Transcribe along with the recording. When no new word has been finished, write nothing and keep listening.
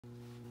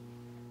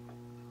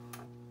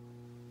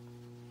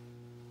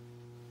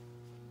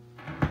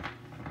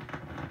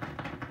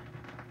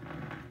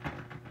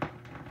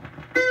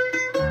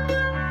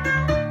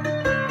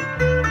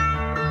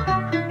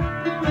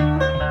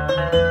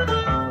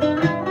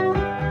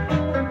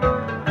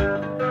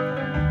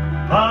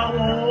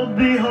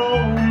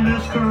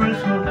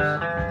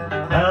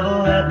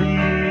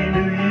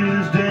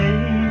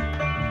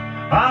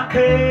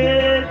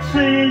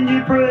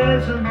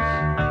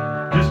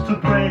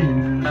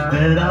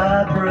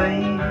I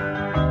pray.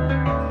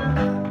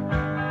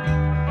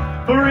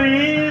 For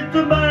it's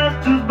the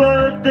Master's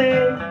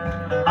birthday,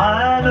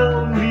 I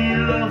know he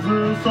loves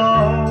us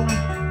all.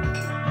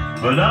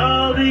 But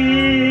I'll be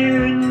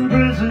here in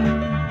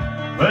prison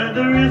where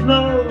there is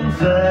no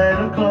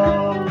Santa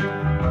Claus.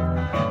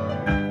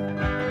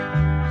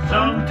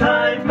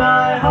 Sometimes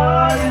my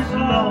heart is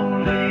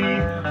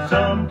lonely,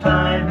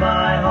 sometimes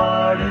my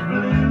heart is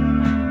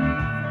blue.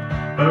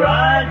 For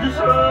I just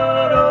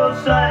wrote,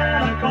 oh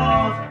Santa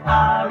Claus,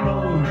 I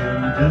wrote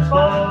him just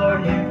for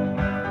you.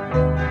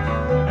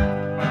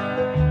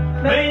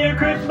 May your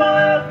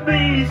Christmas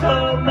be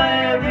so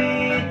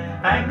merry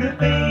and good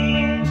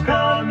things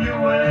come your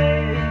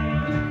way.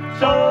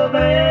 So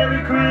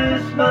Merry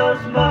Christmas,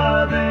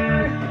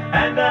 Mother,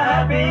 and a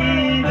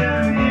Happy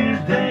New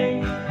Year's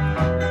Day.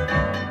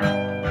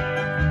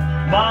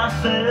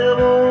 Myself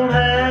won't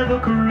have a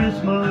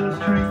Christmas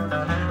tree,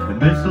 the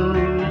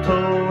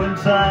mistletoe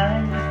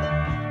inside,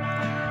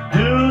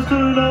 just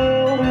an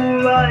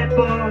old light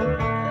bulb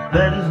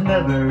that has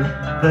never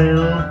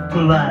failed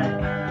to light.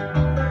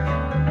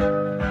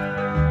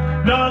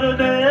 Not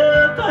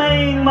enough to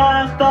hang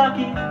my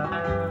stocking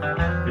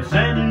if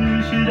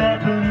Santa should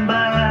happen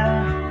by.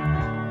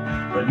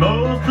 But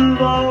most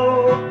of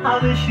all, I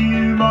miss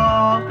you,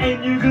 Mom,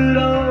 and your good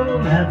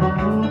old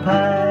apple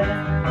pie.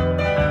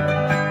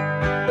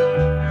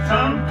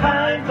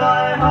 Sometimes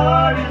my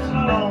heart is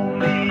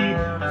lonely,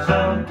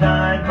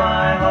 sometimes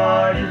my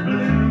heart is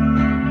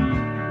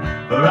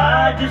blue. For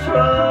I just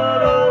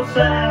wrote, oh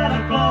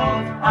Santa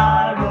Claus,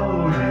 I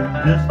wrote him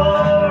just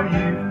for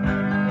you.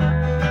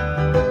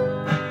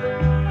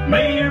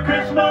 May your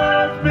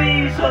Christmas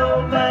be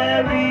so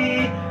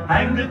merry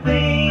and good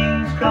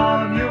things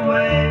come your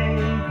way.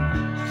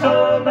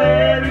 So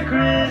Merry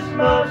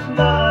Christmas,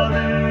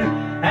 Mother,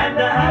 and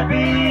a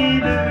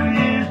Happy New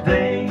Year's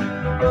Day.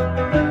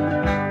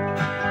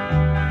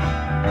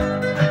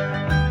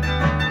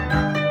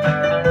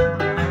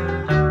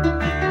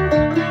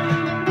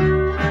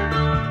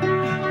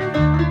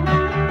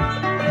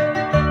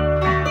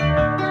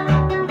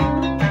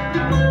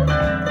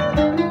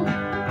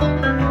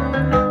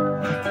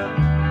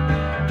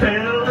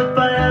 Tell the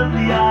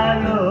family I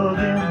love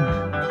them,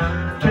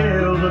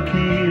 tell the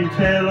kids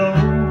hello.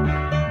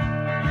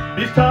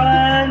 It's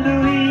time to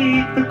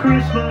eat the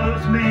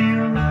Christmas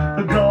meal,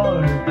 the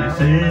guard, they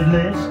said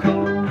let's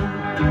go.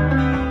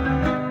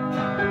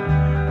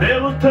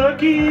 There was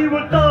turkey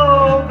with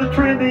all the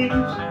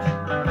trimmings,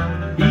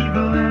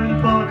 even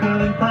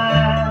pumpkin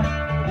pie.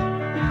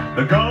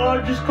 The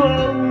guard just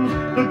closed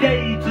the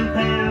gates of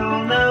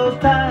hell, now it's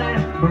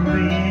time for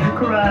me to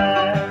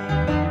cry.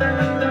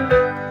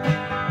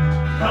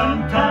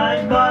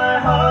 Sometimes my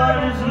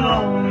heart is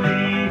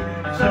lonely,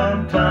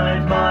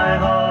 sometimes my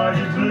heart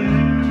is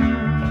blue.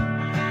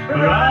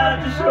 But I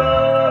just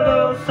wrote,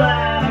 oh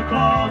Santa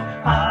Claus,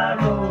 I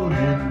wrote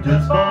him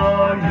just for